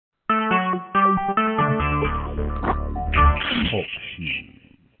Talk Show.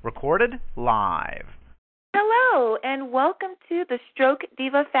 Recorded live. Hello, and welcome to the Stroke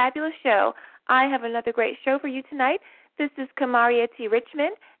Diva Fabulous Show. I have another great show for you tonight. This is Kamaria T.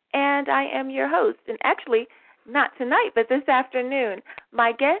 Richmond, and I am your host. And actually, not tonight, but this afternoon.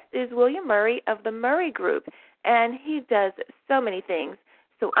 My guest is William Murry of the Murry Group, and he does so many things.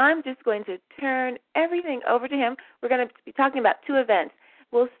 So I'm just going to turn everything over to him. We're going to be talking about two events.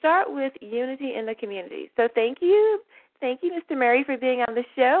 We'll start with unity in the community. So thank you, Mr. Murry, for being on the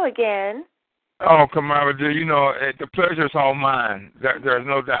show again. Oh, Kamara, dear, you know, the pleasure is all mine. There's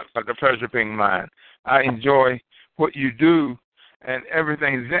no doubt about the pleasure being mine. I enjoy what you do and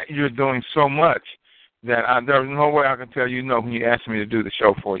everything that you're doing so much that there's no way I can tell you no when you ask me to do the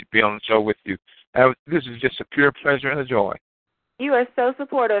show for you, be on the show with you. This is just a pure pleasure and a joy. You are so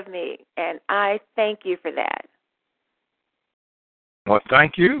supportive of me, and I thank you for that. Well,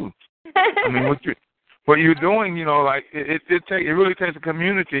 thank you. I mean, what you're doing, you know, like it really takes a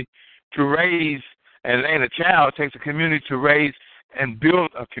community to raise and a child. It takes a community to raise and build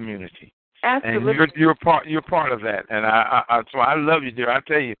a community. Absolutely. And you're part of that. And so I love you, dear. I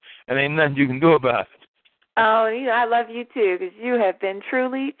tell you, and ain't nothing you can do about it. Oh, you know, I love you too, because you have been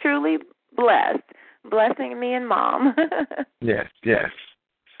truly, truly blessed, blessing me and Mom. Yes.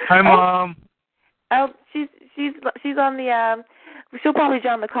 Hi, Mom. Oh, she's on the. She'll probably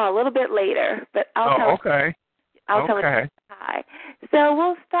join the call a little bit later, but I'll tell her. I'll tell her hi. So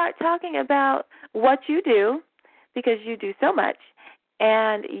we'll start talking about what you do, because you do so much,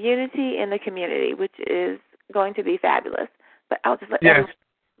 and unity in the community, which is going to be fabulous. But I'll just let everyone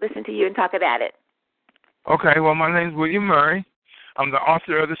listen to you and talk about it. Okay, well, my name is William Murry. I'm the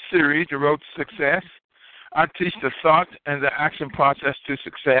author of the series, The Road to Success. I teach the thought and the action process to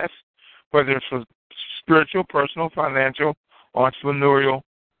success, whether it's for spiritual, personal, financial, entrepreneurial.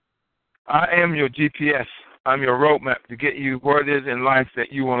 I am your GPS. I'm your roadmap to get you where it is in life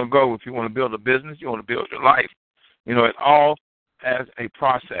that you want to go. If you want to build a business, you want to build your life. You know, it all has a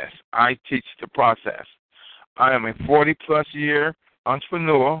process. I teach the process. I am a 40-plus year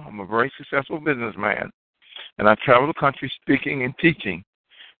entrepreneur. I'm a very successful businessman. And I travel the country speaking and teaching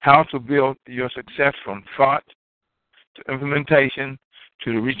how to build your success from thought to implementation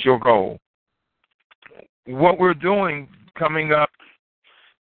to reach your goal. What we're doing coming up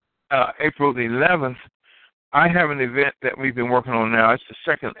April the 11th, I have an event that we've been working on now. It's the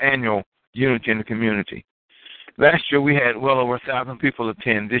second annual Unity in the Community. Last year we had well over 1,000 people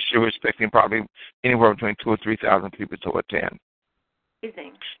attend. This year we're expecting probably anywhere between 2,000 or 3,000 people to attend.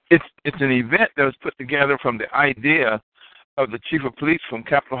 Amazing. It's an event that was put together from the idea of the chief of police from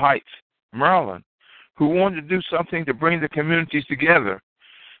Capitol Heights, Maryland, who wanted to do something to bring the communities together.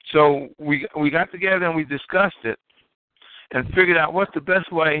 So we got together and we discussed it and figured out what's the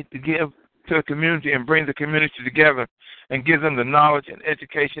best way to give to the community and bring the community together and give them the knowledge and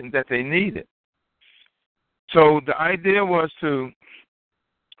education that they needed. So the idea was to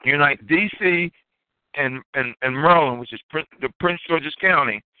unite D.C. and Maryland, which is the Prince George's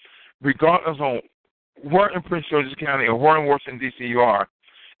County, regardless of where in Prince George's County or where in Washington, D.C. you are,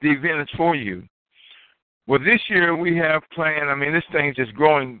 the event is for you. Well, this year we have planned, I mean, this thing's just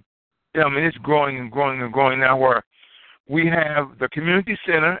growing. I mean, it's growing and growing and growing now, where we have the community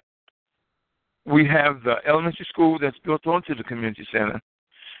center, we have the elementary school that's built onto the community center,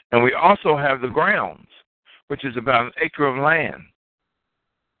 and we also have the grounds, which is about an acre of land.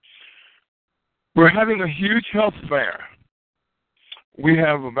 We're having a huge health fair. We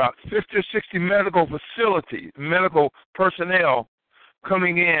have about 50 or 60 medical facilities, medical personnel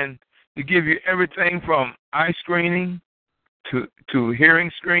coming in to give you everything from eye screening to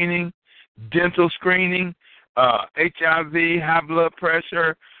hearing screening, dental screening, HIV, high blood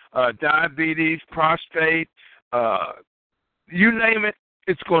pressure, diabetes, prostate, you name it,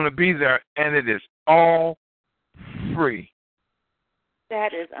 it's going to be there, and it is all free.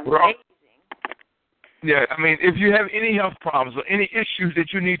 That is amazing. Yeah, I mean, if you have any health problems or any issues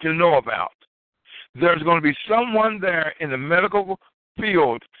that you need to know about, there's going to be someone there in the medical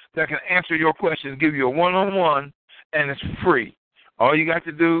field that can answer your questions, give you a one-on-one, and it's free. All you got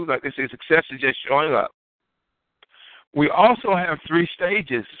to do, like they say, success is just showing up. We also have 3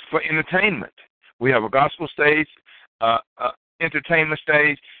 stages for entertainment. We have a gospel stage, entertainment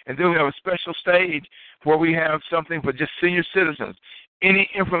stage, and then we have a special stage where we have something for just senior citizens. Any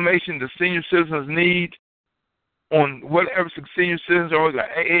information the senior citizens need on whatever senior citizens are, we got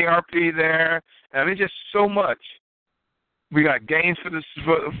AARP there. I mean, just so much. We got games for the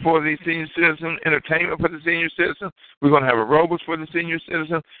senior citizen, entertainment for the senior citizen. We're going to have aerobics for the senior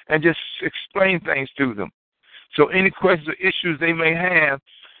citizen, and just explain things to them. So any questions or issues they may have,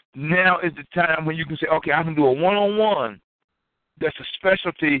 now is the time when you can say, okay, I can do a one-on-one that's a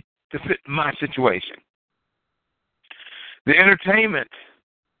specialty to fit my situation. The entertainment,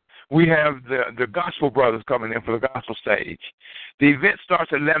 we have the Gospel Brothers coming in for the gospel stage. The event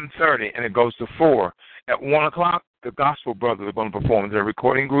starts at 11:30 and it goes to 4. At 1 o'clock, the Gospel Brothers are going to perform. They're a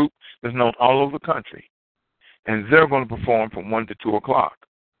recording group that's known all over the country. And they're going to perform from 1 to 2 o'clock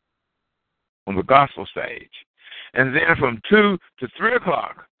on the gospel stage. And then from 2 to 3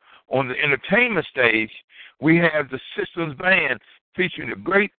 o'clock on the entertainment stage, we have the Systems Band featuring a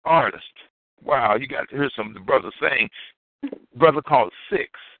great artist. Wow, you got to hear some of the brothers sing. Brother called Six,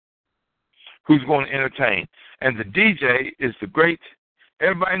 who's going to entertain. And the DJ is the great,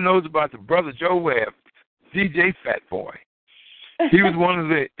 everybody knows about the brother Joe Webb, DJ Fat Boy. He was one of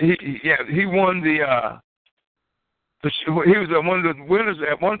the, he won he was one of the winners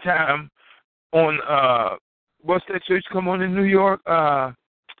at one time on, what's that church come on in New York? The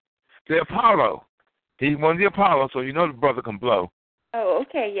Apollo. He won the Apollo, so you know the brother can blow. Oh,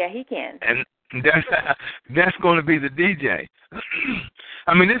 okay, yeah, he can. And that's going to be the DJ.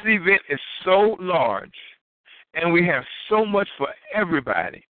 I mean, this event is so large, and we have so much for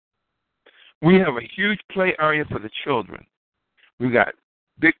everybody. We have a huge play area for the children. We got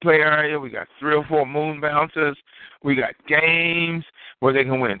big play area. We got 3 or 4 moon bouncers. We got games where they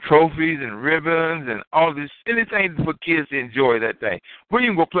can win trophies and ribbons and all this, anything for kids to enjoy that day. We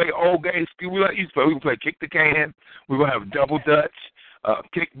can go play old games. We used to play. We can play kick the can. We're going to have double dutch,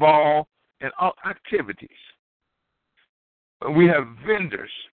 kickball, and all activities. We have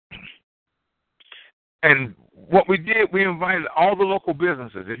vendors. And what we did, we invited all the local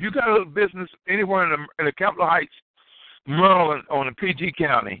businesses. If you got a little business anywhere in the Capitol Heights, Maryland, or in PG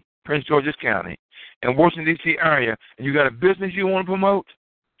County, Prince George's County, and Washington, D.C. area, and you got a business you want to promote,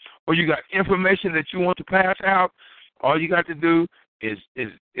 or you got information that you want to pass out, all you got to do is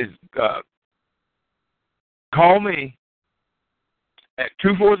call me at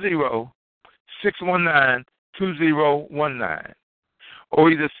 240-619-2019. Or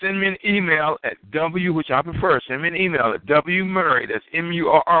either send me an email at which I prefer, send me an email at Murry, that's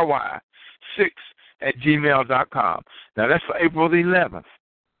Murry, 6@gmail.com. Now, that's for April the 11th.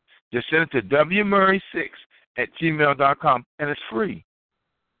 Just send it to wmurray6@gmail.com, and it's free.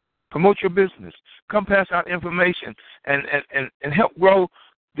 Promote your business. Come pass out information and help grow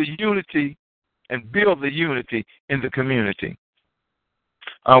the unity and build the unity in the community.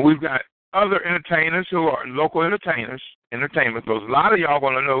 We've got other entertainers who are local entertainers, because a lot of y'all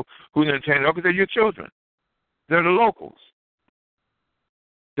want to know who the entertainers are because they're your children. They're the locals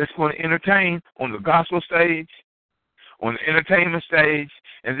that's going to entertain on the gospel stage, on the entertainment stage,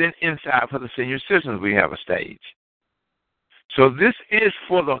 and then inside for the senior citizens we have a stage. So this is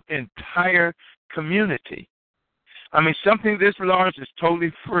for the entire community. I mean, something this large is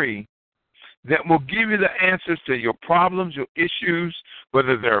totally free that will give you the answers to your problems, your issues,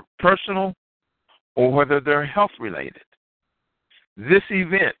 whether they're personal or whether they're health-related. This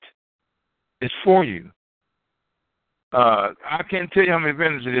event is for you. I can't tell you how many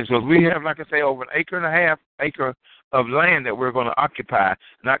vendors it is, because we have, like I say, over 1.5 acres of land that we're going to occupy,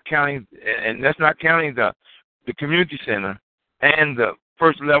 not counting, and that's not counting the community center and the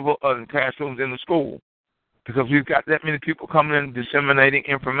first level of the classrooms in the school, because we've got that many people coming in disseminating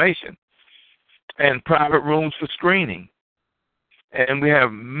information, and private rooms for screening. And we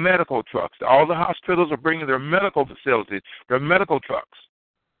have medical trucks. All the hospitals are bringing their medical facilities, their medical trucks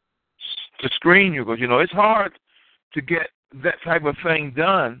to screen you, because, it's hard to get that type of thing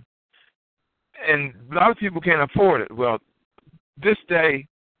done, and a lot of people can't afford it. Well, this day,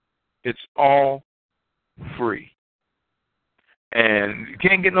 it's all free. And you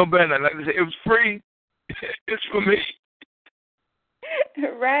can't get no better than that. Like I said, it was free. It's for me.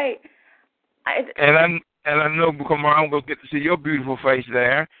 Right. And I know, because I'm going to get to see your beautiful face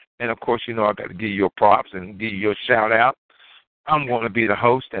there. And, of course, I got to give you your props and give you your shout-out. I'm going to be the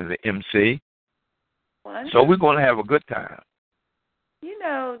host and the MC. Wonderful. So we're going to have a good time.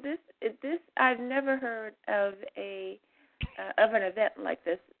 This I've never heard of an event like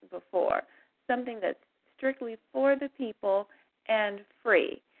this before. Something that's strictly for the people and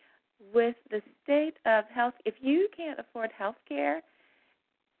free. With the state of health, if you can't afford health care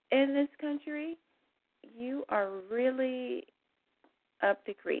in this country, you are really up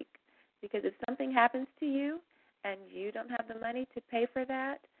the creek. Because if something happens to you and you don't have the money to pay for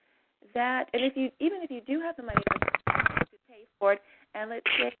that, and even if you do have the money to pay for it, and let's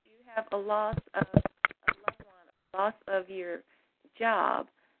say you have a loss of a loved one, a loss of your job,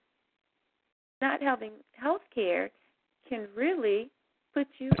 not having health care can really put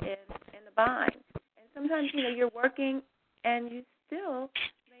you in a bind. And sometimes, you're working and you still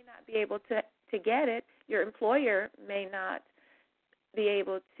may not be able to get it. Your employer may not be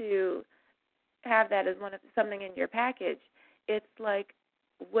able to have that as something in your package, it's like,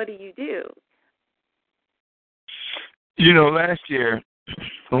 what do you do? You know, last year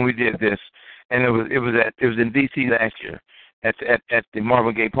when we did this, and it was in D.C. last year at the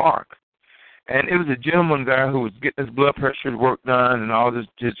Marvin Gaye Park, and it was a gentleman there who was getting his blood pressure work done and all his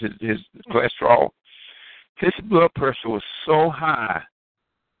cholesterol. His blood pressure was so high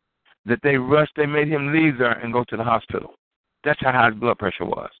that they made him leave there and go to the hospital. That's how high his blood pressure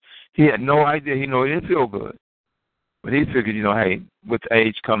was. He had no idea. He didn't feel good, but he figured, hey, with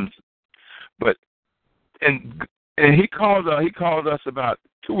age comes. But and he called us about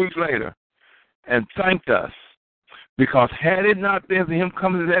 2 weeks later and thanked us, because had it not been for him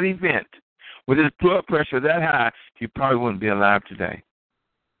coming to that event with his blood pressure that high, he probably wouldn't be alive today.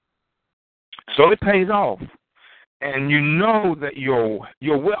 So it pays off. And you know that your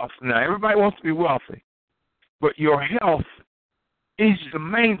wealth, now everybody wants to be wealthy, but your health is the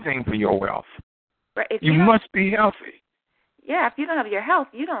main thing for your wealth. Right. You must be healthy. Yeah, if you don't have your health,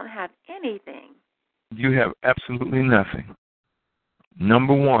 you don't have anything. You have absolutely nothing.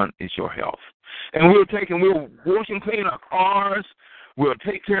 Number one is your health. And we'll wash and clean our cars. We'll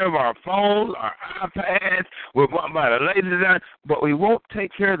take care of our phones, our iPads. We'll go by the laser design, but we won't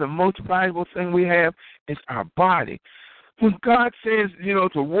take care of the most valuable thing we have. It's our body. When God says,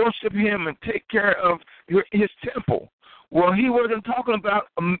 to worship Him and take care of His temple, well, He wasn't talking about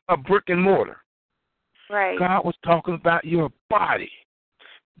a brick and mortar. Right. God was talking about your body.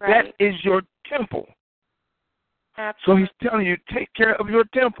 Right. That is your temple. Absolutely. So He's telling you, take care of your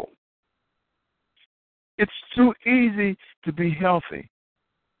temple. It's too easy to be healthy.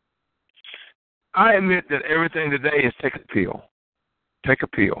 I admit that everything today is take a pill. Take a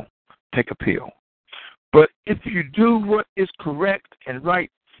pill. Take a pill. But if you do what is correct and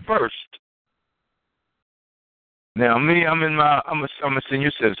right first. Now, me, I'm a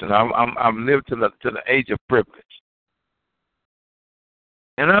senior citizen. I've lived to the age of privilege.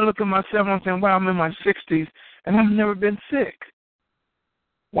 And I look at myself and I'm saying, wow, I'm in my 60s and I've never been sick.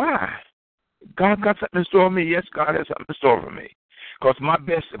 Why? God got something in store for me. Yes, God has something in store for me. Because my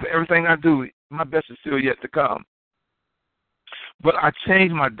best, of everything I do, my best is still yet to come. But I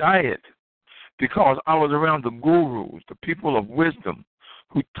changed my diet because I was around the gurus, the people of wisdom,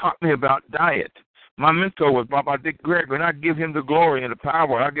 who taught me about diet. My mentor was Baba Dick Gregory, and I give him the glory and the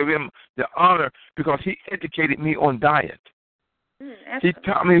power. I give him the honor because he educated me on diet. He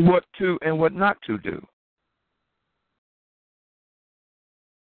taught me what to and what not to do.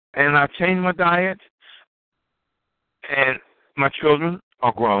 And I changed my diet, and my children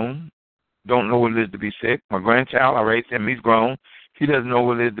are grown, don't know what it is to be sick. My grandchild, I raised him, he's grown. He doesn't know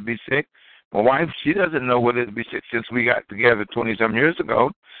what it is to be sick. My wife, she doesn't know what it is to be sick since we got together 20-some years ago.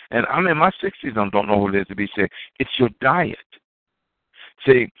 And I'm in my 60s and don't know what it is to be sick. It's your diet.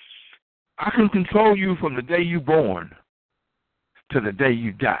 See, I can control you from the day you're born to the day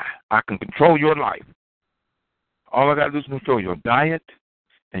you die. I can control your life. All I got to do is control your diet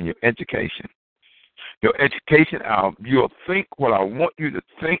and your education. Your education, you'll think what I want you to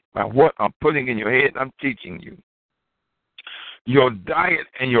think by what I'm putting in your head and I'm teaching you. Your diet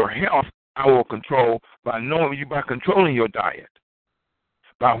and your health, I will control by controlling your diet.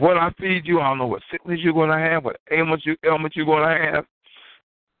 By what I feed you, I don't know what sickness you're going to have, what ailments you're going to have,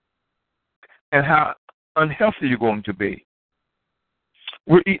 and how unhealthy you're going to be.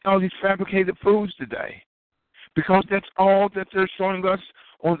 We're eating all these fabricated foods today because that's all that they're showing us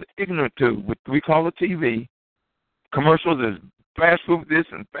on the ignorant tube, what we call the TV. Commercials is fast food this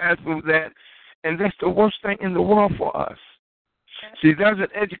and fast food that, and that's the worst thing in the world for us. See, there's an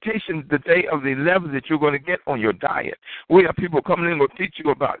education the day of the 11th that you're going to get on your diet. We have people coming in and will teach you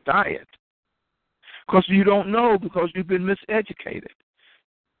about diet because you don't know because you've been miseducated.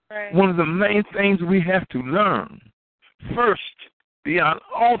 Right. One of the main things we have to learn, first, beyond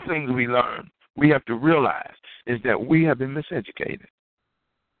all things we learn, we have to realize is that we have been miseducated.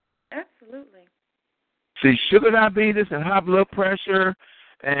 Absolutely. See, sugar diabetes and high blood pressure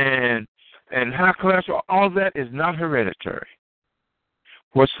and high cholesterol, all that is not hereditary.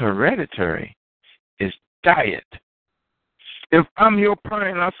 What's hereditary is diet. If I'm your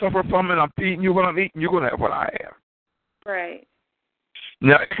parent and I suffer from it, I'm feeding you what I'm eating, you're going to have what I have. Right.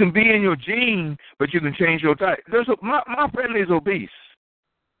 Now, it can be in your gene, but you can change your diet. My family is obese.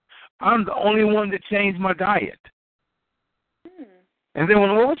 I'm the only one that changed my diet. And then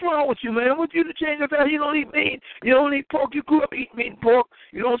what's wrong with you, man? What you to change your diet? You don't eat meat. You don't eat pork. You grew up eating meat and pork.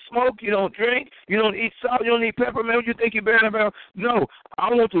 You don't smoke. You don't drink. You don't eat salt. You don't eat pepper. Man, what you think you're bad about? No,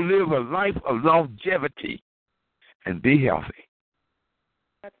 I want to live a life of longevity and be healthy.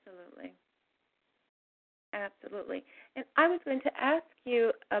 Absolutely. Absolutely. And I was going to ask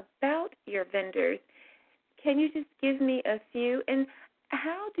you about your vendors. Can you just give me a few? And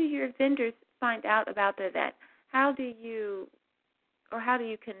how do your vendors find out about the event? How do you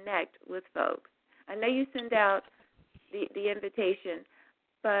connect with folks? I know you send out the invitation,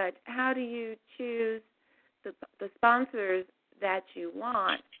 but how do you choose the sponsors that you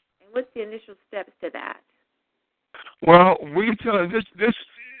want, and what's the initial steps to that? Well, we tell you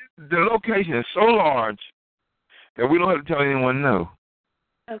the location is so large that we don't have to tell anyone no.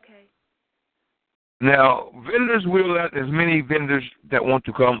 Okay. Now, vendors will let as many vendors that want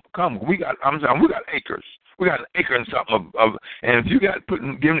to come. We got acres. We got an acre and something of and if you got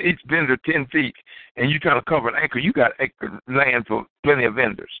giving each vendor 10 feet and you trying to cover an acre, you got acre land for plenty of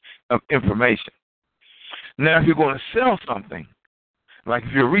vendors of information. Now, if you're going to sell something, like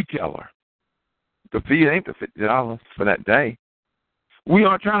if you're a retailer, the fee ain't the $50 for that day. We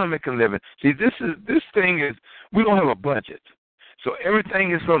are trying to make a living. See, this thing is we don't have a budget. So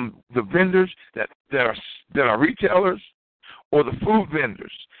everything is from the vendors that are retailers or the food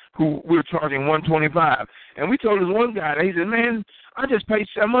vendors who we're charging $125. And we told this one guy, he said, "Man, I just paid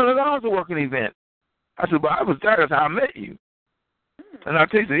 $700 to work an event." I said, "Well, I was there. That's how I met you." And I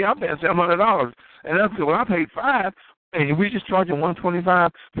tell you, "Yeah, I'm paying $700." And I said, "Well, I paid $500, and we just charging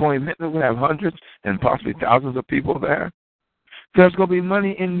 $125 for an event that will have hundreds and possibly thousands of people there. There's going to be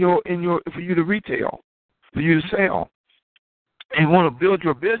money in your for you to retail, for you to sell. And you want to build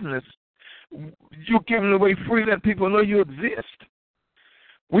your business, you're giving away free, let people know you exist."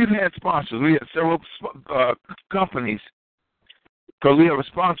 We've had sponsors. We have several companies because we have a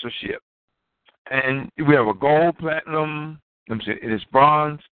sponsorship. And we have a gold, platinum, it is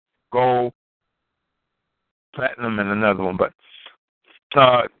bronze, gold, platinum, and another one. But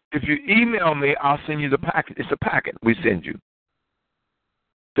if you email me, I'll send you the packet. It's a packet we send you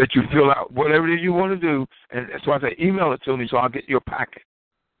that you fill out whatever it is you want to do. And so I say, email it to me so I'll get your packet.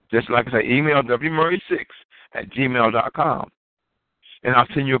 Just like I say, email wmurray6@gmail.com. And I'll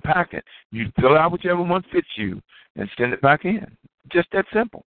send you a packet. You fill out whichever one fits you and send it back in. Just that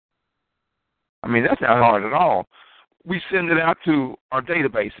simple. I mean, that's not hard at all. We send it out to our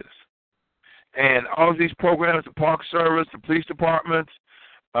databases. And all of these programs, the Park Service, the police departments,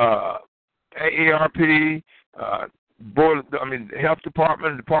 AARP, the Health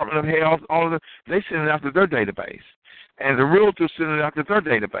Department, Department of Health, all of them, they send it out to their database. And the realtors send it out to their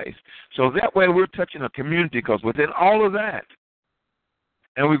database. So that way we're touching a community because within all of that,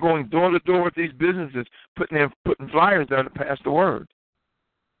 and we're going door to door with these businesses, putting flyers there to pass the word.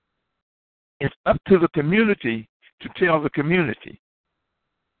 It's up to the community to tell the community.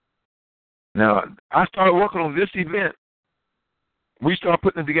 Now, I started working on this event. We start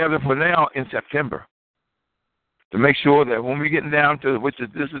putting it together for now in September to make sure that when we're getting down to,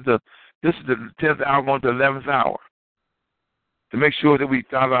 this is the 10th hour going to the 11th hour, to make sure that we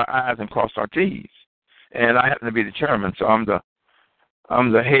dot our I's and cross our T's. And I happen to be the chairman, so I'm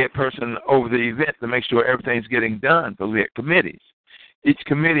the head person over the event to make sure everything's getting done because we had committees. Each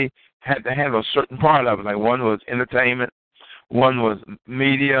committee had to handle a certain part of it. Like one was entertainment, one was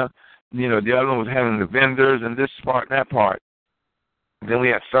media, the other one was handling the vendors and this part and that part. Then we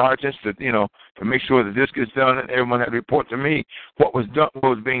had sergeants to make sure that this gets done, and everyone had to report to me what was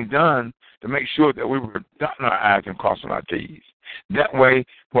being done to make sure that we were dotting our I's and crossing our T's. That way,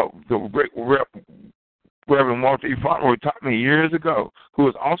 what the great Reverend Walter E. Fauntleroy taught me years ago, who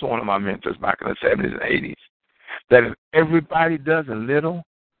was also one of my mentors back in the 70s and 80s, that if everybody does a little,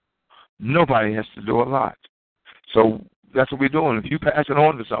 nobody has to do a lot. So that's what we're doing. If you pass it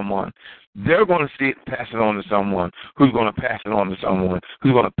on to someone, they're going to see it, pass it on to someone, who's going to pass it on to someone,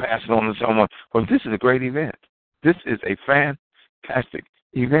 who's going to pass it on to someone. Well, this is a great event. This is a fantastic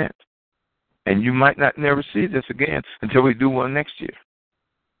event. And you might not never see this again until we do one next year.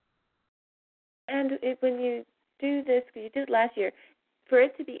 And when you do this, because you did it last year, for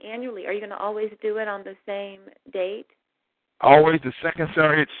it to be annually, are you going to always do it on the same date? Always the second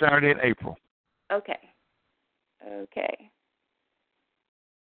Saturday in April. Okay.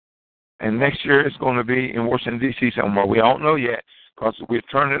 And next year it's going to be in Washington, D.C. somewhere. We don't know yet because we're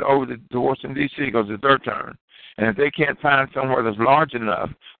turning it over to Washington, D.C. because it's their turn. And if they can't find somewhere that's large enough,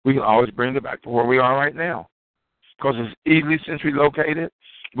 we can always bring it back to where we are right now. Because it's easily centrally located,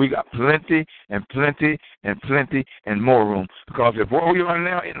 we got plenty and plenty and plenty and more room. Because if where we are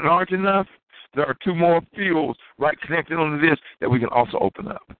now isn't large enough, there are two more fields right connected onto this that we can also open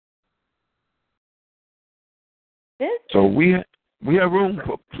up. So we have room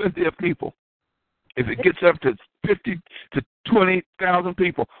for plenty of people. If it gets up to 50 to 20,000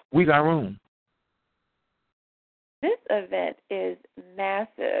 people, we got room. This event is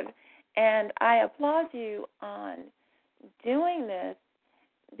massive, And I applaud you on doing this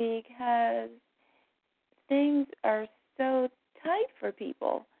because things are so tight for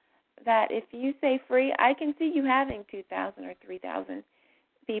people that if you say free, I can see you having 2,000 or 3,000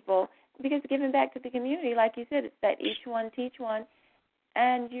 people, because giving back to the community, like you said, it's that each one teach one,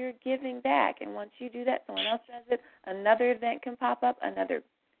 and you're giving back. And once you do that, someone else does it, another event can pop up, another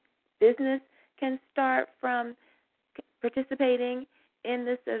business can start from participating in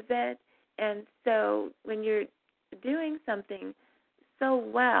this event. And so when you're doing something so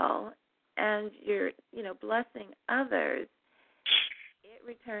well and you're, blessing others, it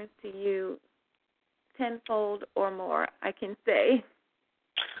returns to you tenfold or more, I can say.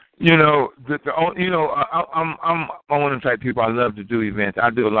 I'm one of the type of people. I love to do events. I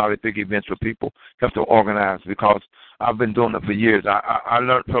do a lot of big events for people, have to organize, because I've been doing it for years. I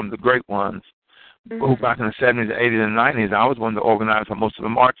learned from the great ones who back in the 70s, 80s, and 90s, I was one to organize for most of the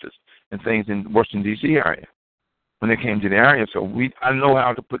marches and things in the Washington, D.C. area when they came to the area. So I know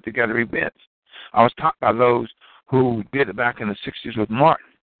how to put together events. I was taught by those who did it back in the 60s with Martin.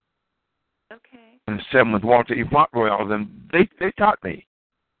 Okay. In the 70s with Walter E. Fauntleroy, all of them. They taught me.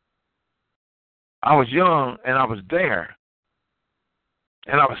 I was young, and I was there.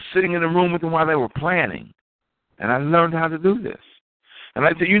 And I was sitting in the room with them while they were planning. And I learned how to do this. And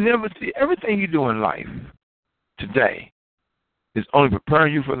I said, you never see everything you do in life today is only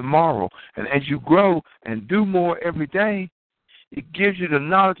preparing you for tomorrow. And as you grow and do more every day, it gives you the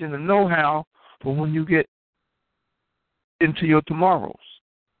knowledge and the know-how for when you get into your tomorrows.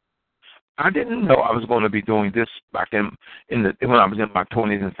 I didn't know I was going to be doing this back when I was in my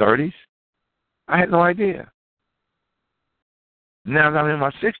 20s and 30s. I had no idea. Now that I'm in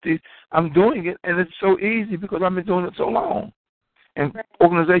my 60s, I'm doing it, and it's so easy because I've been doing it so long. And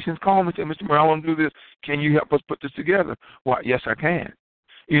organizations call me and say, Mr. Murry, I want to do this. Can you help us put this together? Well, yes, I can.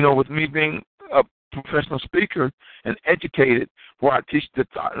 With me being a professional speaker and educated, where I teach the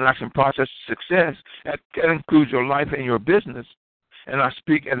thought and action process of success, that includes your life and your business, and I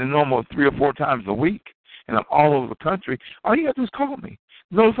speak at a normal 3 or 4 times a week, and I'm all over the country, all you have to do is call me.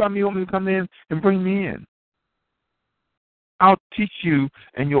 Notify me you want me to come in and bring me in. I'll teach you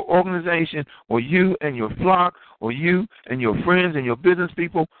and your organization, or you and your flock, or you and your friends and your business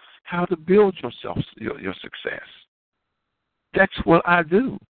people, how to build your success. That's what I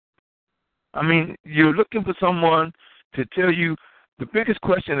do. I mean, you're looking for someone to tell you. The biggest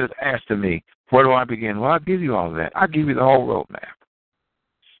question is asked to me, where do I begin? Well, I'll give you all of that. I'll give you the whole roadmap.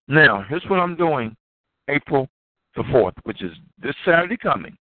 Now, here's what I'm doing April the 4th, which is this Saturday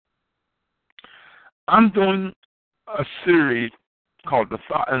coming. I'm doing a series called The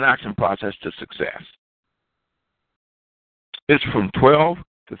Thought and Action Process to Success. It's from 12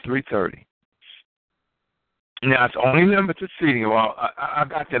 to 3:30. Now, it's only limited seating. Well, I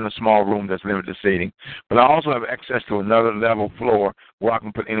got that in a small room that's limited seating, but I also have access to another level floor where I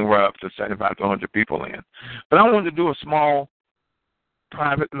can put anywhere up to 75 to 100 people in. But I wanted to do a small,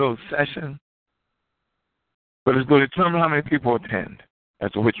 private little session, but it's going to determine how many people attend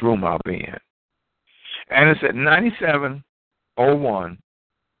as to which room I'll be in. And it's at 9701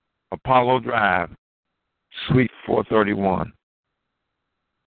 Apollo Drive, Suite 431.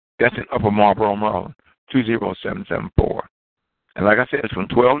 That's in Upper Marlboro, Maryland, 20774. And like I said, it's from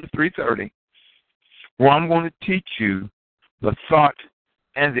 12 to 3:30, where I'm going to teach you the thought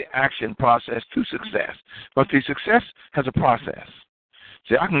and the action process to success. But the success has a process.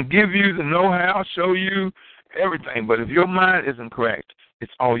 See, I can give you the know-how, show you everything, but if your mind isn't correct,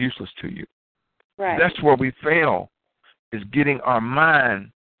 it's all useless to you. Right. That's where we fail, is getting our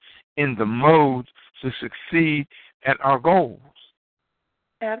mind in the mode to succeed at our goals.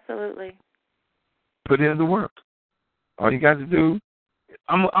 Absolutely. Put in the work. All you got to do,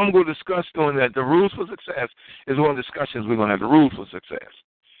 I'm going to discuss doing that. The rules for success is one of the discussions we're going to have, the rules for success.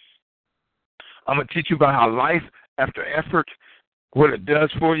 I'm going to teach you about how life after effort, what it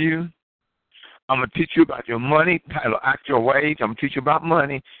does for you. I'm going to teach you about your money, how to act your wage. I'm going to teach you about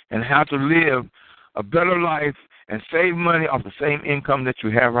money and how to live a better life and save money off the same income that you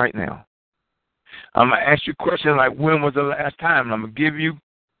have right now. I'm going to ask you questions like, when was the last time? And I'm going to give you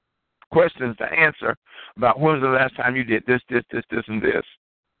questions to answer about when was the last time you did this, and this.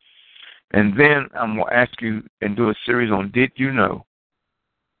 And then I'm going to ask you and do a series on did you know?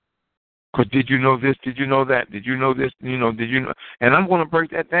 Because did you know this? Did you know that? Did you know this? Did you know? And I'm going to break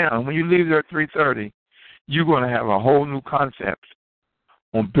that down. When you leave there at 3:30, you're going to have a whole new concept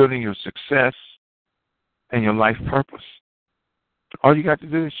on building your success and your life purpose. All you got to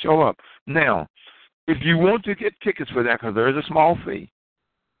do is show up. Now, if you want to get tickets for that, because there is a small fee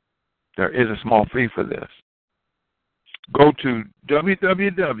for this, go to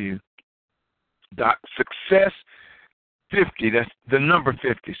www.episode92.com. Success50, that's the number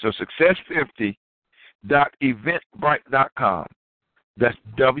 50. So success50.eventbrite.com. That's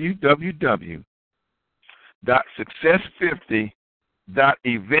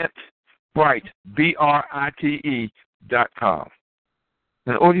www.success50.eventbrite.com.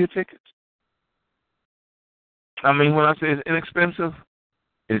 And order your tickets. I mean, when I say it's inexpensive,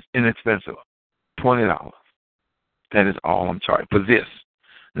 it's inexpensive. $20. That is all I'm charging for this.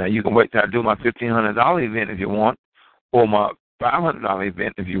 Now, you can wait till I do my $1,500 event if you want, or my $500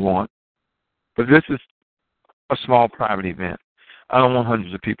 event if you want. But this is a small private event. I don't want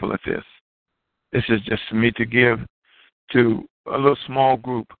hundreds of people at this. This is just for me to give to a little small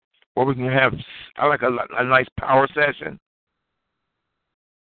group where we can have, I like a nice power session.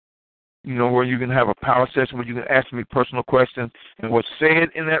 You know, where you can have a power session where you can ask me personal questions. And what's said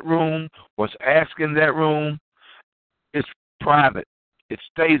in that room, what's asked in that room, it's private. It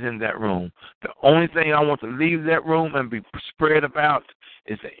stays in that room. The only thing I want to leave that room and be spread about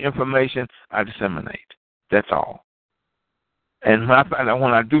is the information I disseminate. That's all. And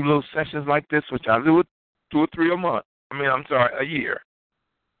when I do little sessions like this, which I do 2 or 3 a month, a year,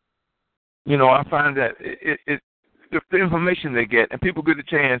 you know, I find that the information they get, and people get a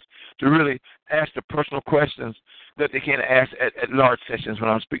chance to really ask the personal questions that they can't ask at large sessions when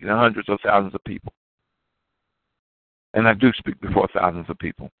I'm speaking to hundreds or thousands of people. And I do speak before thousands of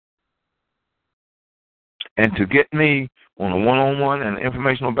people. And to get me on a one-on-one and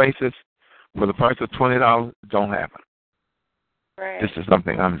informational basis for the price of $20 don't happen. Right. This is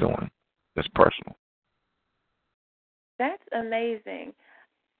something I'm doing that's personal. That's amazing.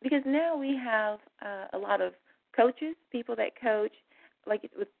 Because now we have a lot of coaches, people that coach,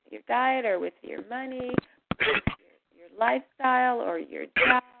 like with your diet or with your money, with your lifestyle or your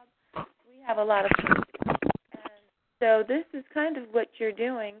job. We have a lot of coaches. And so this is kind of what you're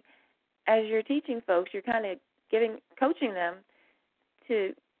doing as you're teaching folks. You're kind of coaching them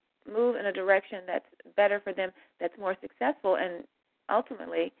to move in a direction that's better for them, that's more successful, and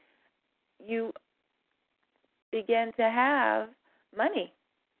ultimately you begin to have money.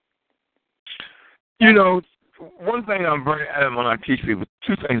 You know, one thing I'm very adamant when I teach people,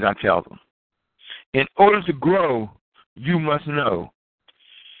 2 things I tell them. In order to grow, you must know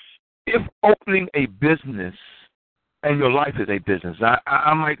if opening a business, and your life is a business.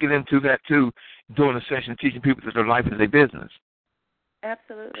 I might get into that too during a session teaching people that their life is a business.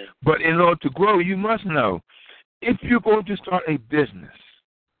 Absolutely. But in order to grow, you must know if you're going to start a business,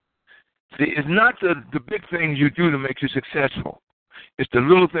 see, it's not the big things you do to make you successful. It's the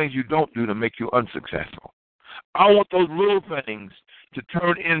little things you don't do to make you unsuccessful. I want those little things to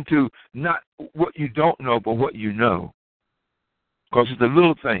turn into not what you don't know, but what you know. Because it's the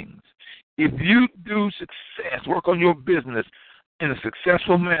little things. If you do success, work on your business in a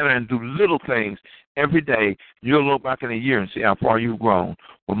successful manner and do little things every day, you'll look back in a year and see how far you've grown.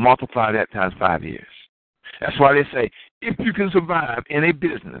 We'll multiply that times 5 years. That's why they say, if you can survive in a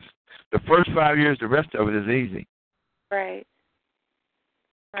business, the first 5 years, the rest of it is easy. Right.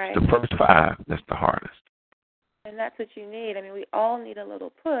 Right. The first 5, that's the hardest. And that's what you need. I mean, we all need a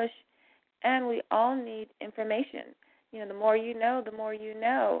little push, and we all need information. You know, the more you know, the more you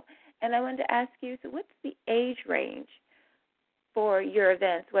know. And I wanted to ask you, so what's the age range for your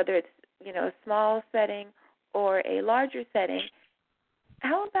events, whether it's, you know, a small setting or a larger setting?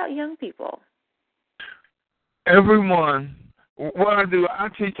 How about young people? Everyone, what I do, I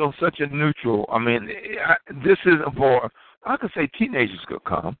teach on such a neutral, this isn't for, I could say teenagers could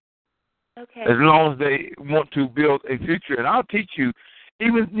come. Okay. As long as they want to build a future. And I'll teach you,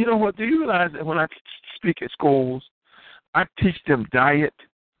 even, you know what, do you realize that when I speak at schools, I teach them diet,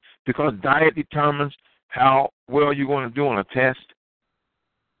 because diet determines how well you're going to do on a test.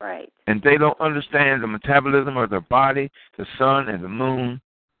 Right. And they don't understand the metabolism of their body, the sun and the moon,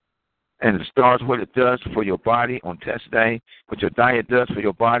 and the stars, what it does for your body on test day, what your diet does for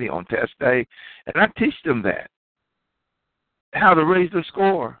your body on test day. And I teach them that, how to raise their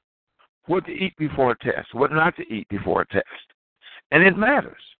score, what to eat before a test, what not to eat before a test. And it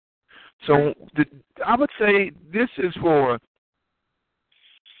matters. So I would say this is for,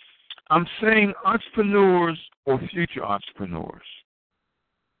 I'm saying entrepreneurs or future entrepreneurs.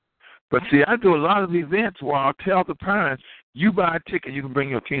 But see, I do a lot of events where I'll tell the parents, you buy a ticket, you can bring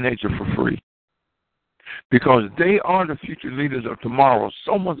your teenager for free. Because they are the future leaders of tomorrow.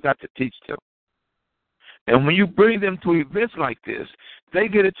 Someone's got to teach them. And when you bring them to events like this, they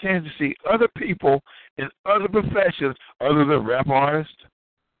get a chance to see other people in other professions other than rap artists,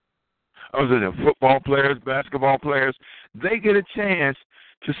 other than football players, basketball players. They get a chance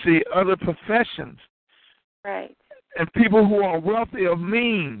to see other professions. Right. And people who are wealthy of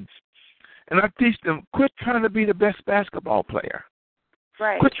means. And I teach them, quit trying to be the best basketball player.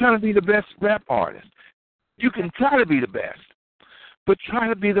 Right. Quit trying to be the best rap artist. You can try to be the best, but try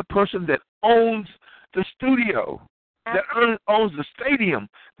to be the person that owns the studio, that owns the stadium,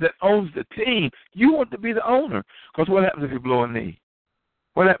 that owns the team. You want to be the owner. Because what happens if you blow a knee?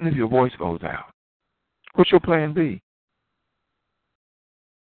 What happens if your voice goes out? What's your plan B?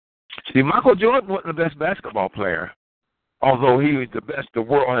 See, Michael Jordan wasn't the best basketball player, although he was the best the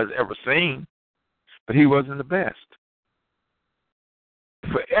world has ever seen, but he wasn't the best.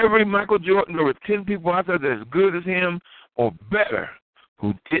 For every Michael Jordan, there were 10 people out there that are as good as him or better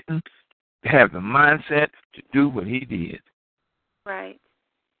who didn't have the mindset to do what he did. Right.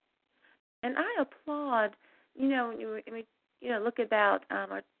 And I applaud, when you look about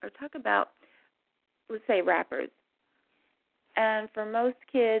or talk about, let's say, rappers. And for most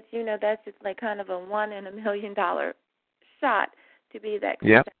kids, that's just like kind of a $1 in a $1 million shot to be that successful.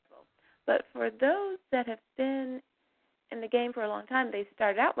 Yep. But for those that have been in the game for a long time, they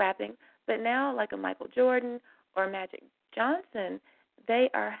started out rapping, but now like a Michael Jordan or Magic Johnson, they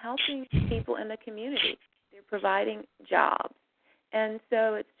are helping people in the community. They're providing jobs. And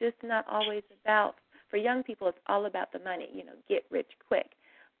so it's just not always about, for young people, it's all about the money, get rich quick.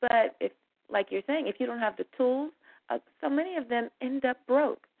 But if, like you're saying, if you don't have the tools, so many of them end up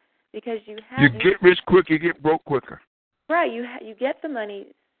broke because you get rich quick, you get broke quicker. Right, you get the money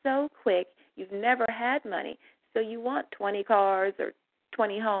so quick. You've never had money, so you want 20 cars or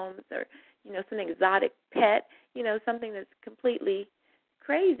 20 homes or some exotic pet, something that's completely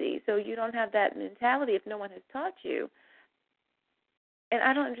crazy. So you don't have that mentality if no one has taught you. And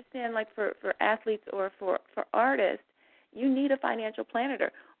I don't understand, like for athletes or for artists, you need a financial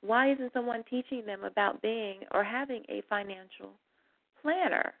planner. Why isn't someone teaching them about being or having a financial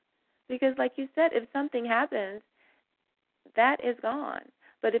planner? Because like you said, if something happens, that is gone.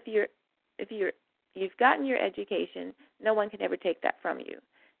 But if you've gotten your education, no one can ever take that from you.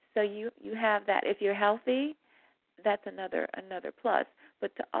 So you have that. If you're healthy, that's another plus.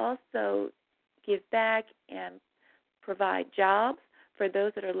 But to also give back and provide jobs for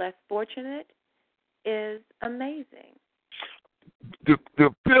those that are less fortunate is amazing. The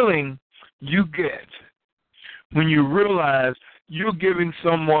feeling you get when you realize you're giving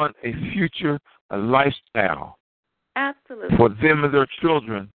someone a future, a lifestyle, absolutely, for them and their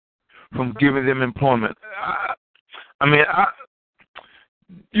children, from giving them employment.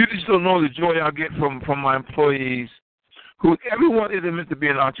 You just don't know the joy I get from my employees, who everyone isn't meant to be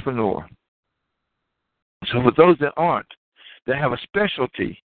an entrepreneur. So for those that aren't, that have a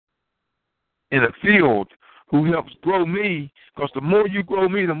specialty in a field, who helps grow me, because the more you grow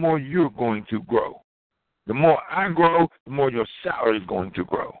me, the more you're going to grow. The more I grow, the more your salary is going to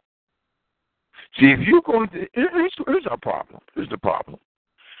grow. See, if you're going to, here's our problem. Here's the problem.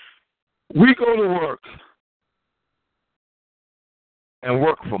 We go to work and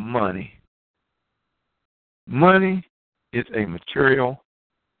work for money. Money is a material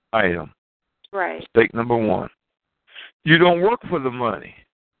item. Right. Mistake number one. You don't work for the money.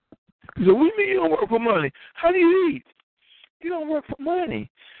 So what do you mean you don't work for money? How do you eat? You don't work for money.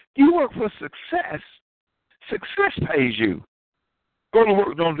 You work for success. Success pays you. Go to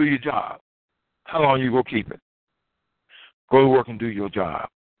work, don't do your job. How long are you going to keep it? Go to work and do your job.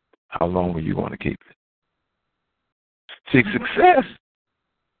 How long are you going to keep it? See, success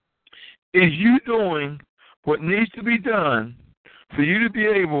is you doing what needs to be done for you to be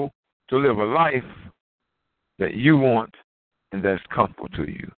able to live a life that you want and that's comfortable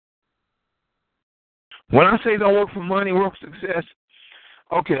to you. When I say don't work for money, work for success,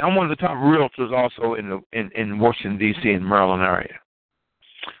 okay, I'm one of the top realtors also in Washington, D.C. and Maryland area.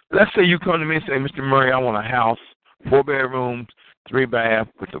 Let's say you come to me and say, Mr. Murry, I want a house, 4 bedrooms, 3 baths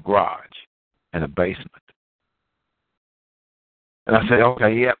with a garage and a basement. And I say,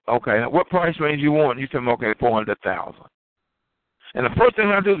 okay, yep, okay. What price range you want? You tell me, okay, $400,000. And the first thing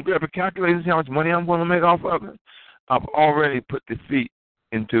I do is grab a calculator and see how much money I'm going to make off of it. I've already put the feet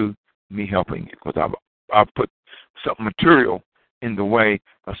into me helping you, because I've put something material in the way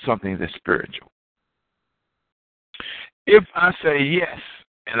of something that's spiritual. If I say yes,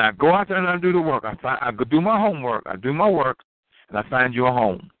 and I go out there and I do the work, I do my homework, I do my work, and I find you a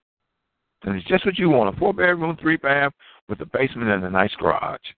home. And it's just what you want, a 4 bedroom, 3 bath with a basement and a nice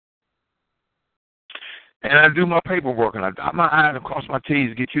garage. And I do my paperwork, and I dot my I's and cross my T's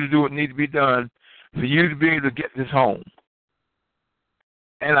to get you to do what needs to be done for you to be able to get this home.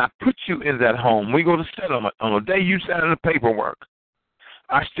 And I put you in that home. We go to settlement. On the day you sign the paperwork,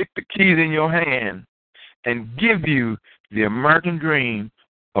 I stick the keys in your hand and give you the American dream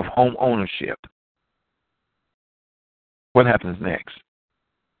of home ownership. What happens next?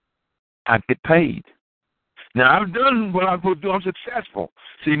 I get paid. Now, I've done what I'm supposed to do. I'm successful.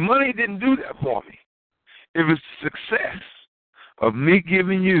 See, money didn't do that for me. It was success of me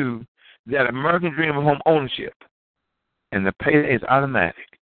giving you that American dream of home ownership. And the payday is automatic.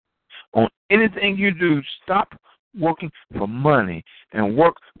 On anything you do, stop working for money and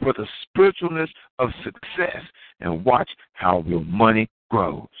work for the spiritualness of success and watch how your money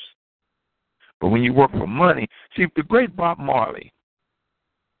grows. But when you work for money, see, the great Bob Marley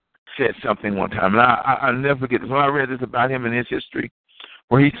said something one time, and I'll never forget this. When I read this about him and his history,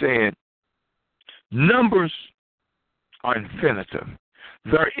 where he said, numbers are infinitive.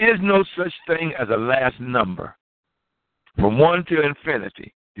 There is no such thing as a last number. From 1 to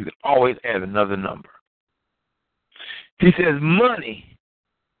infinity, you can always add another number. He says money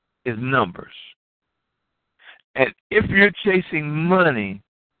is numbers. And if you're chasing money,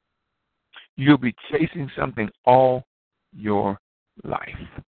 you'll be chasing something all your life.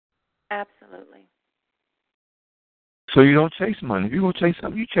 Absolutely. So you don't chase money. If you're going to chase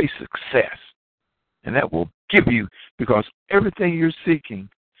something, you chase success. And that will give you, because everything you're seeking,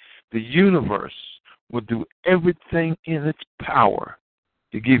 the universe will do everything in its power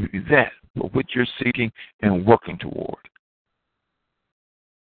to give you that for which you're seeking and working toward.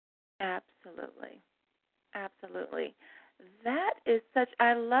 Absolutely. Absolutely. That is such,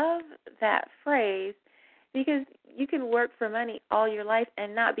 I love that phrase, because you can work for money all your life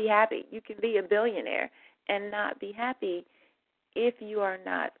and not be happy. You can be a billionaire and not be happy if you are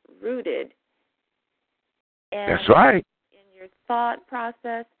not rooted That's right. in your thought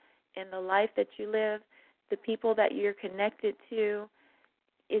process, in the life that you live, the people that you're connected to.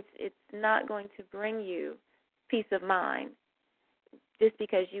 It's not going to bring you peace of mind just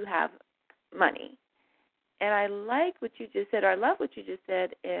because you have money. And I like what you just said, or I love what you just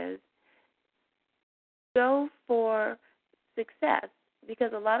said, is go for success.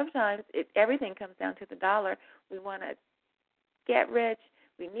 Because a lot of times everything comes down to the dollar. We want to get rich.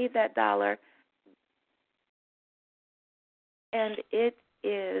 We need that dollar. And it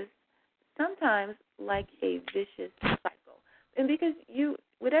is sometimes like a vicious cycle. And because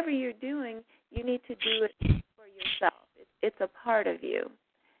whatever you're doing, you need to do it for yourself. It's a part of you.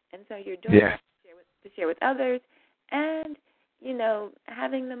 And so you're doing it to share with others. And,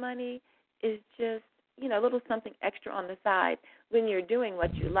 having the money is just, a little something extra on the side when you're doing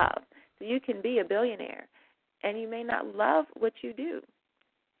what you love. So you can be a billionaire, and you may not love what you do.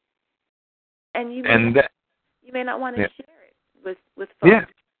 And you may not want to share it with folks. Yeah.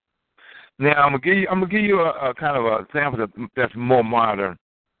 Now I'm gonna give you a kind of an example that's more modern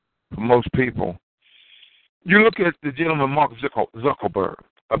for most people. You look at the gentleman Mark Zuckerberg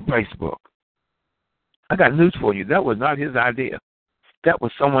of Facebook. I got news for you. That was not his idea. That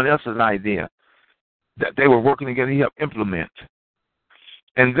was someone else's idea that they were working together. He helped implement,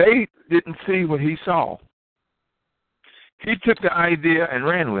 and they didn't see what he saw. He took the idea and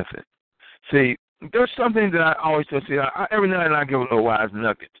ran with it. See, there's something that I always tell. See, every night I give a little wise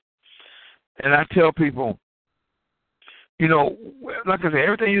nugget. And I tell people, like I say,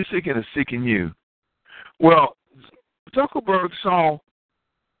 everything you're seeking is seeking you. Well, Zuckerberg saw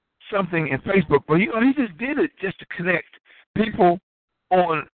something in Facebook, but he just did it just to connect people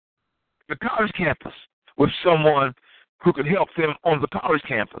on the college campus with someone who could help them on the college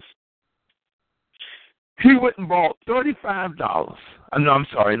campus. He went and bought $35.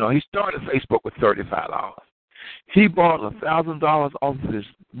 He started Facebook with $35. He bought $1,000 off of his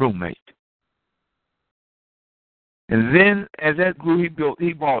roommate. And then, as that grew,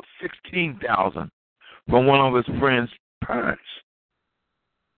 he bought $16,000 from one of his friend's parents.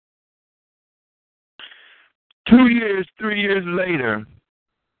 3 years later,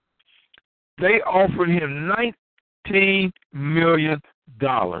 they offered him $19 million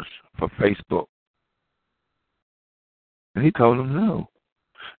for Facebook. And he told them no.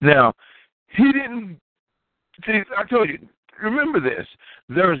 Now, he didn't, see, I told you, remember this,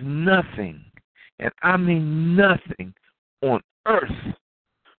 there is nothing, and I mean nothing, on earth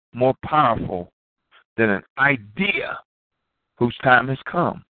more powerful than an idea whose time has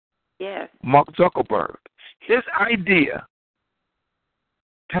come. Yes. Mark Zuckerberg. His idea,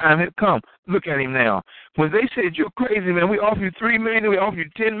 time had come. Look at him now. When they said, you're crazy, man, we offer you $3 million, we offer you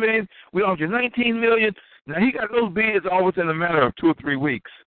 $10 million, we offer you $19 million. Now, he got those bids all within a matter of 2 or 3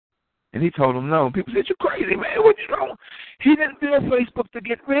 weeks. And he told them no. People said, you're crazy, man. What's wrong? He didn't build Facebook to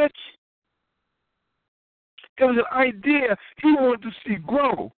get rich. It was an idea he wanted to see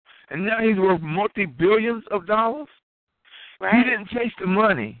grow. And now he's worth multi-billions of dollars. Right. He didn't chase the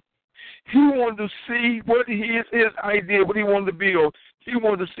money. He wanted to see what his idea, what he wanted to build. He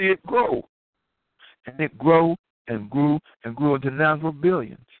wanted to see it grow. And it grew and grew and grew until now it's worth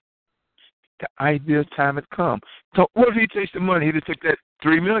billions. The ideal time had come. So what if he takes the money? He'd have took that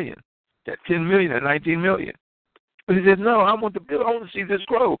 $3 million, that $10 million, that $19 million. But he said, no, I want to build. I want to see this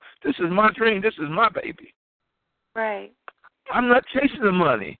grow. This is my dream. This is my baby. Right. I'm not chasing the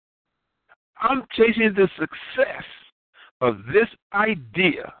money. I'm chasing the success of this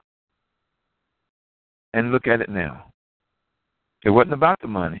idea. And look at it now. It wasn't about the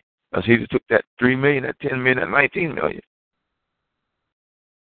money. Because he took that $3 million, that $10 million, that $19 million.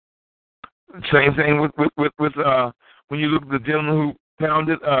 Same thing with when you look at the gentleman who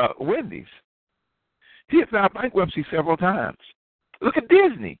founded Wendy's. He had filed bankruptcy several times. Look at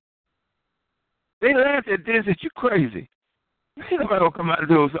Disney. They laughed at Disney. You crazy. Ain't nobody gonna come out and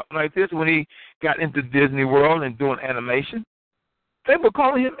do something like this. When he got into Disney World and doing animation, they were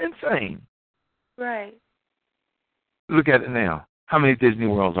calling him insane. Right. Look at it now. How many Disney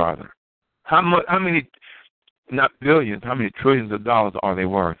Worlds are there? How many, not billions, how many trillions of dollars are they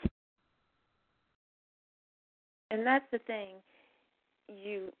worth? And that's the thing.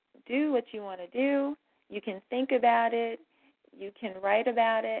 You do what you want to do. You can think about it. You can write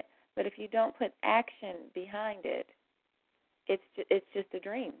about it. But if you don't put action behind it, it's just a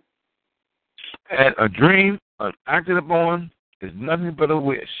dream. And a dream, acted upon, is nothing but a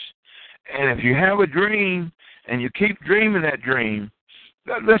wish. And if you have a dream and you keep dreaming that dream,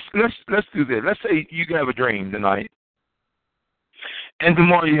 let's do this. Let's say you have a dream tonight, and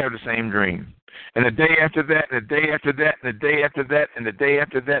tomorrow you have the same dream, and the day after that, and the day after that, and the day after that, and the day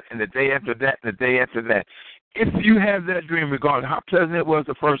after that, and the day after that, and the day after that. If you have that dream, regardless of how pleasant it was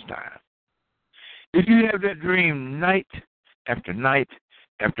the first time, if you have that dream night after night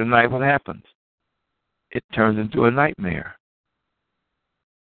after night, what happens? It turns into a nightmare.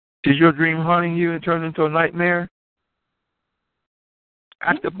 Is your dream haunting you and turns into a nightmare?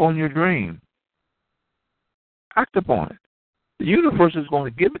 Act upon your dream. Act upon it. The universe is going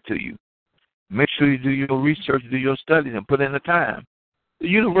to give it to you. Make sure you do your research, do your studies, and put in the time. The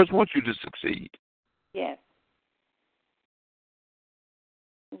universe wants you to succeed. Yes.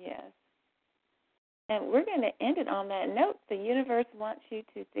 Yes. And we're going to end it on that note. The universe wants you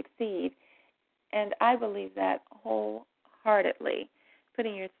to succeed. And I believe that wholeheartedly.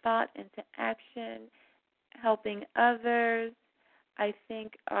 Putting your thought into action, helping others, I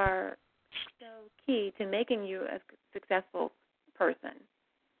think are so key to making you a successful person.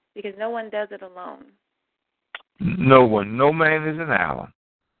 Because no one does it alone. No one. No man is an island.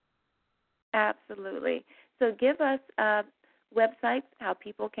 Absolutely. So give us websites, how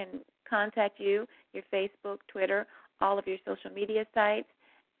people can contact you, your Facebook, Twitter, all of your social media sites,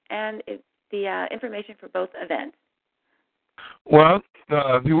 and the information for both events. Well,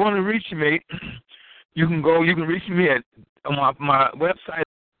 if you want to reach me, you can reach me at my website,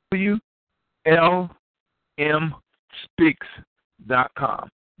 WLMSpeaks.com.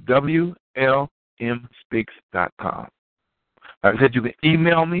 WLMSpeaks.com. Like I said, you can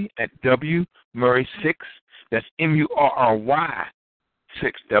email me at WMurry6, that's MURRY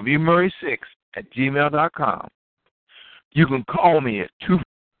 6, WMurry6 at gmail.com. You can call me at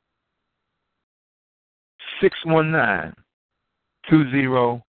 619-2019.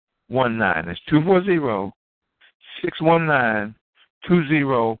 That's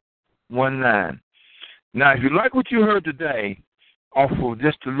 240-619-2019. Now, if you like what you heard today, off of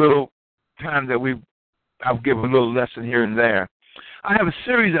just a little time that I'll give a little lesson here and there, I have a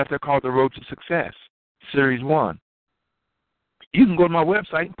series out there called The Road to Success, Series 1. You can go to my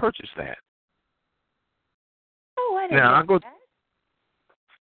website and purchase that. Oh, I didn't know that.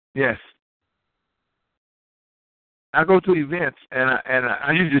 Yes. I go to events, and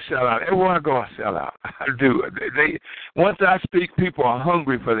I usually sell out. Everywhere I go, I sell out. I do. Once I speak, people are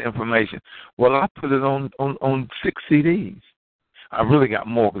hungry for the information. Well, I put it on 6 CDs. I really got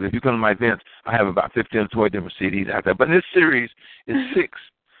more, because if you come to my events, I have about 15 or 20 different CDs out there. But this series is 6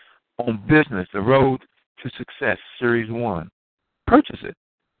 on business, The Road to Success, Series 1. Purchase it.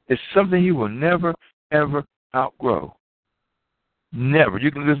 It's something you will never, ever outgrow. Never.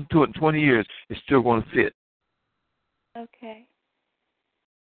 You can listen to it in 20 years. It's still going to fit. Okay.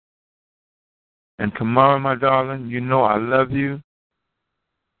 And Kamara, my darling, you know I love you.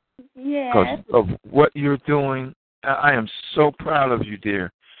 Yes. Because of what you're doing. I am so proud of you,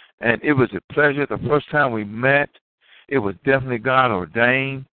 dear. And it was a pleasure. The first time we met, it was definitely God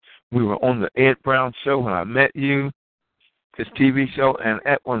ordained. We were on the Ed Brown show when I met you, his TV show, and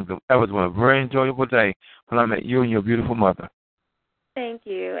that was a very enjoyable day when I met you and your beautiful mother. Thank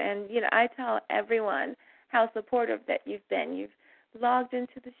you. And, I tell everyone how supportive that you've been. You've logged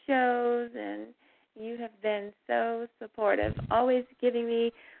into the shows, and you have been so supportive, always giving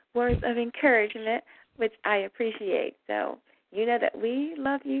me words of encouragement, which I appreciate. So you know that we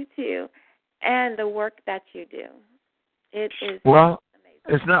love you, too. and the work that you do. It is Well, amazing.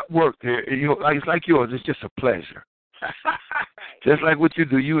 it's not work. It's like yours. It's just a pleasure. Just like what you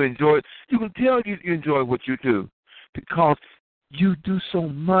do, you enjoy it. You can tell you enjoy what you do because you do so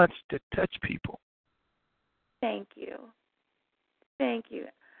much to touch people. Thank you. Thank you.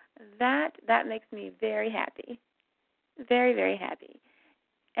 That makes me very happy. Very, very happy.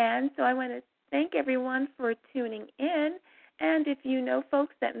 And so I want to thank everyone for tuning in. And if you know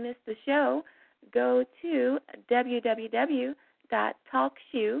folks that missed the show, go to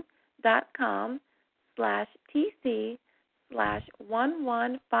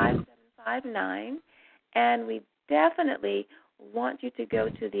www.talkshoe.com/TC/115759. And we definitely want you to go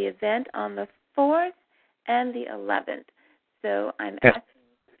to the event on the 4th and the 11th. So I'm asking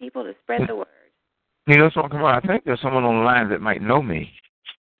people to spread the word. You know something, I think there's someone on the line that might know me.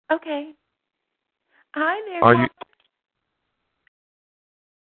 Okay. Hi there. Are you?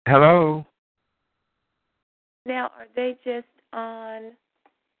 Hello? Now, are they just online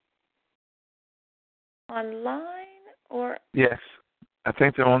or? Yes. I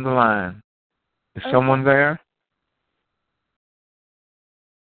think they're on the line. Is Okay. someone there?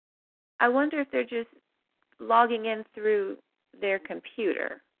 I wonder if they're just logging in through their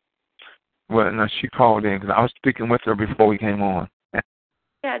computer. Well, no, she called in because I was speaking with her before we came on.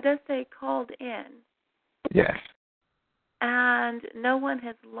 Yeah, it does say called in. Yes. And no one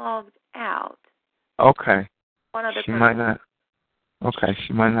has logged out. Okay. One other She person. might not. Okay,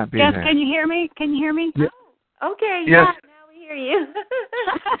 she might not be Yes, there. can you hear me? Can you hear me? Yeah. Oh, okay, Yes. yeah, now we hear you.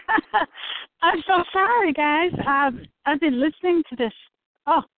 I'm so sorry, guys. I've been listening to this,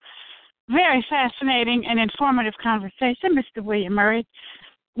 very fascinating and informative conversation, Mr. William Murry,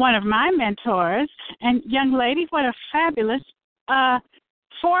 one of my mentors. And young lady, what a fabulous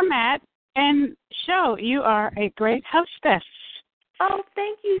format and show. You are a great hostess. Oh,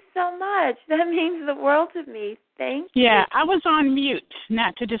 thank you so much. That means the world to me. Thank you. Yeah, I was on mute,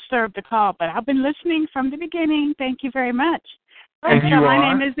 not to disturb the call, but I've been listening from the beginning. Thank you very much. And you my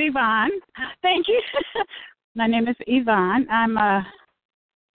are? name is Yvonne. Thank you. My name is Yvonne. I'm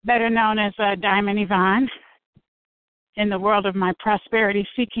better known as Diamond Yvonne in the world of my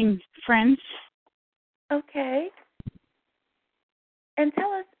prosperity-seeking friends. Okay. And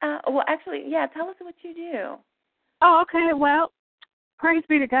tell us, tell us what you do. Oh, okay. Well, praise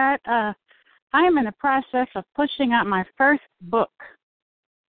be to God. I am in the process of pushing out my first book.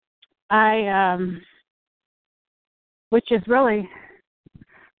 Which has really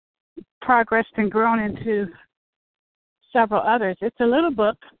progressed and grown into several others. It's a little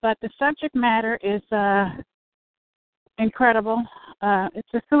book, but the subject matter is incredible.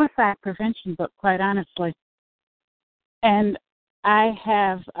 It's a suicide prevention book, quite honestly. And I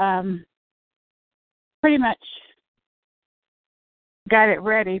have pretty much got it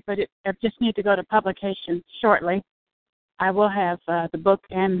ready, but I just need to go to publication shortly. I will have the book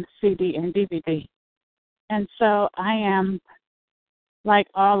and CD and DVD. And so I am, like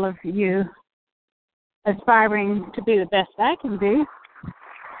all of you, aspiring to be the best I can be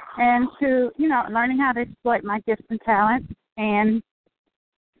and to, learning how to exploit my gifts and talents and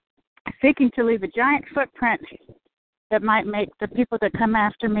seeking to leave a giant footprint that might make the people that come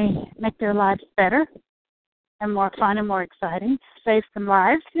after me make their lives better and more fun and more exciting, save some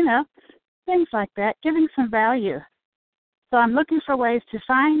lives, things like that, giving some value. So I'm looking for ways to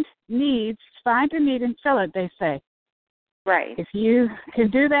find a need and fill it, they say. Right. If you can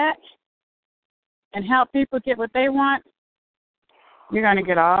do that and help people get what they want, you're going to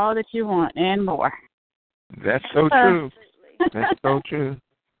get all that you want and more. That's so true. That's so true.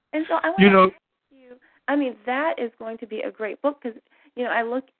 And so I want to ask you, that is going to be a great book because, I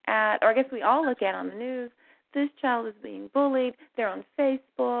look at, or I guess we all look at on the news, this child is being bullied. They're on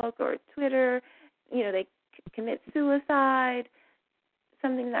Facebook or Twitter. They commit suicide.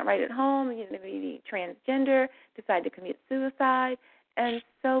 Something's not right at home. Maybe transgender, decide to commit suicide. And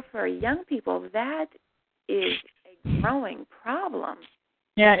so for young people, that is a growing problem.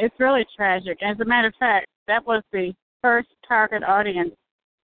 Yeah, it's really tragic. As a matter of fact, that was the first target audience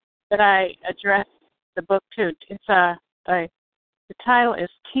that I addressed the book to. It's the title is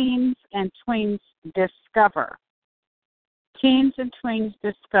Teens and Tweens Discover. Teens and Tweens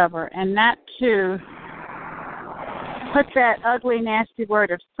Discover, and not to put that ugly, nasty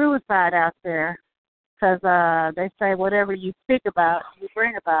word of suicide out there, because they say whatever you speak about, you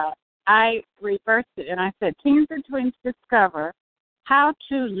bring about. I reversed it, and I said, Teens and Tweens Discover How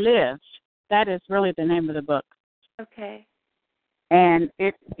to Live. That is really the name of the book. Okay. And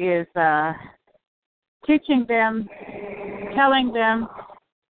it is teaching them, telling them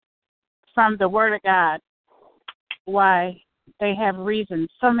from the Word of God why they have reasons,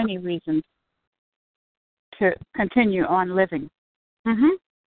 so many reasons, to continue on living.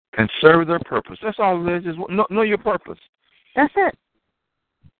 And serve their purpose. That's all it is. Just know your purpose. That's it.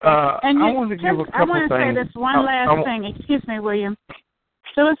 And I want to give a couple I want to things. say this one last thing. Excuse me, William.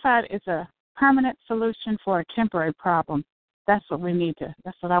 Suicide is a permanent solution for a temporary problem. That's what we need to.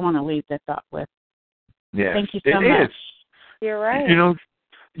 That's what I want to leave that thought with. Yes, thank you so much. It is. You're right. You know,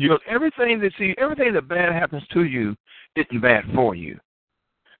 everything that bad happens to you isn't bad for you.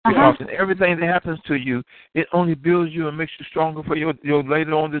 Because in everything that happens to you, it only builds you and makes you stronger for your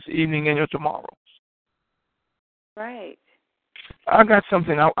later on this evening and your tomorrow. Right. I got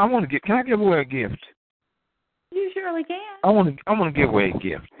something I want to get. Can I give away a gift? You surely can. I want to give away a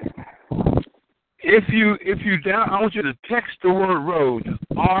gift. If you down, I want you to text the word road,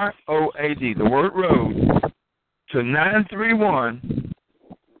 ROAD, the word road, to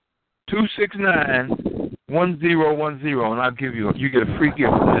 931-269-1010, and I'll give you get a free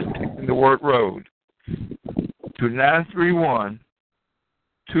gift for just texting the word road to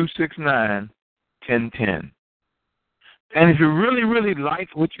 931-269-1010. And if you really, really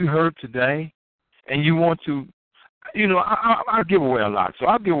like what you heard today, and you want to, I give away a lot. So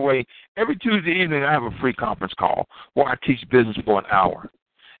I'll give away every Tuesday evening. I have a free conference call where I teach business for an hour,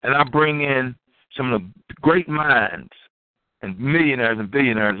 and I bring in some of the great minds and millionaires and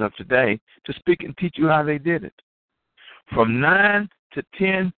billionaires of today to speak and teach you how they did it. From 9 to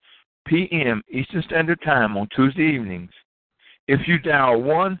 10 p.m. Eastern Standard Time on Tuesday evenings, if you dial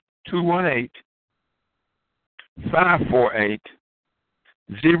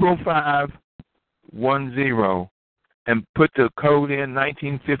 1-218-548-0510 and put the code in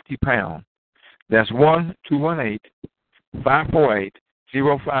 1950#. That's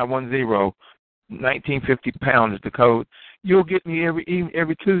 1-218-548-0510. 1950# is the code. You'll get me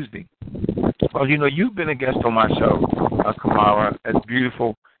every Tuesday. Well, you've been a guest on my show, Kamara. That's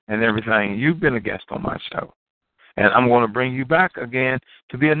beautiful and everything. You've been a guest on my show. And I'm going to bring you back again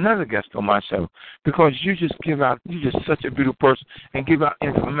to be another guest on my show because you're just such a beautiful person and give out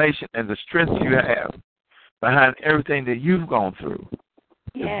information and the strength you have behind everything that you've gone through.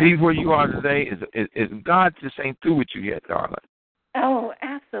 Yes. To be where you are today is God just ain't through with you yet, darling. Oh,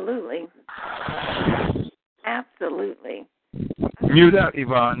 absolutely. Absolutely. Mute out,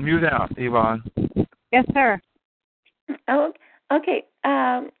 Yvonne. Mute out, Yvonne. Yes, sir. Oh, okay.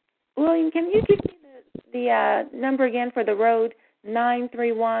 William, can you give me the number again for the road?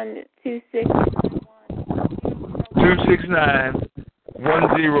 931-2691. 269-1010.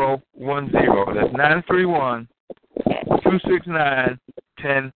 That's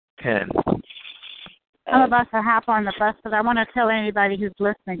 931-269-1010. I'm about to hop on the bus, but I want to tell anybody who's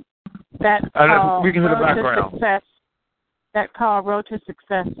listening that call, we can hear the Road to background. Success, that call, Road to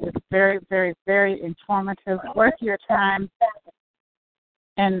Success, is very, very, very informative, worth your time,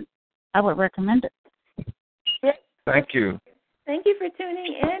 and I would recommend it. Yes. Thank you. Thank you for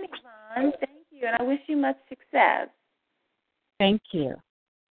tuning in, Yvonne. Thank you, and I wish you much success. Thank you.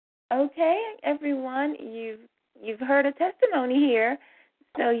 Okay, everyone, you've heard a testimony here,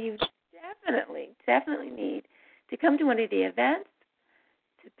 so you definitely need to come to one of the events,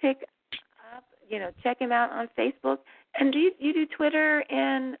 to pick up, check him out on Facebook. And do you do Twitter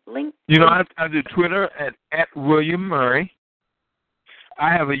and LinkedIn? I do Twitter at William Murry.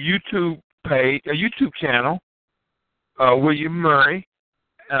 I have a YouTube page, a YouTube channel, William Murry.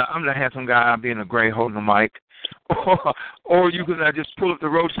 I'm the handsome guy. I'll be in a gray holding the mic. Or you can just pull up the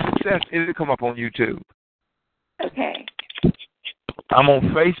Road to Success. It'll come up on YouTube. Okay. I'm on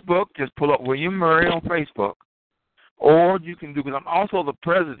Facebook. Just pull up William Murry on Facebook. Or you can do, because I'm also the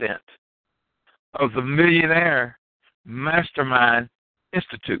president of the Millionaire Mastermind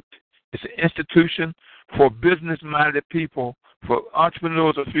Institute. It's an institution for business-minded people, for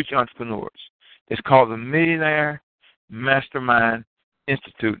entrepreneurs or future entrepreneurs. It's called the Millionaire Mastermind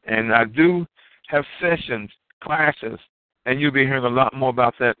Institute. And I do have sessions, classes, and you'll be hearing a lot more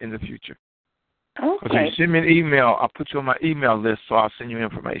about that in the future. Okay. If you send me an email, I'll put you on my email list, so I'll send you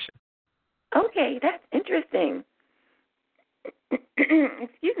information. Okay, that's interesting.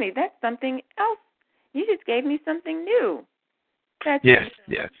 Excuse me, that's something else. You just gave me something new. Yes.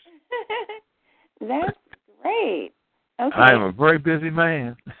 That's great. Okay. I am a very busy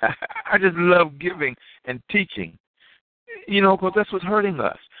man. I just love giving and teaching, because that's what's hurting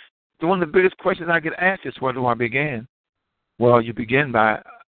us. One of the biggest questions I get asked is, where do I begin? Well, you begin by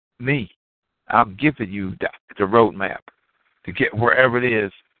me. I'll give you the roadmap to get wherever it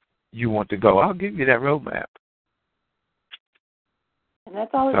is you want to go. I'll give you that roadmap. And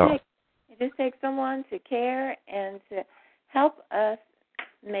that's all it takes. It just takes someone to care and to help us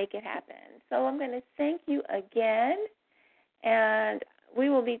make it happen. So I'm going to thank you again, and we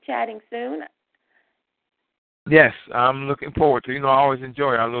will be chatting soon. Yes, I'm looking forward to. I always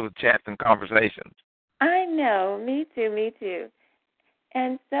enjoy our little chats and conversations. I know. Me too.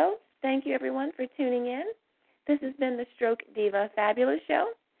 And so, thank you, everyone, for tuning in. This has been the Stroke Diva Fabulous Show.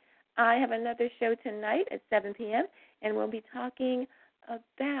 I have another show tonight at 7 p.m., and we'll be talking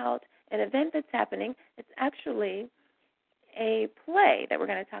about an event that's happening. It's actually a play that we're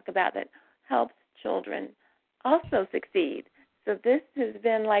going to talk about that helps children also succeed. So this has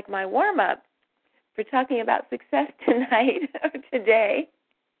been like my warm-up for talking about success tonight or today.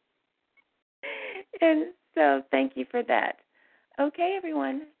 And so thank you for that. Okay,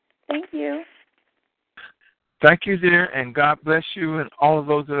 everyone. Thank you. Thank you, dear, and God bless you and all of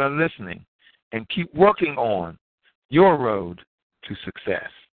those that are listening. And keep working on your road to success.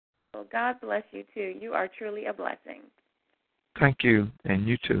 Well, God bless you, too. You are truly a blessing. Thank you, and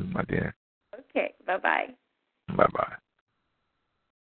you too, my dear. Okay, bye-bye. Bye-bye.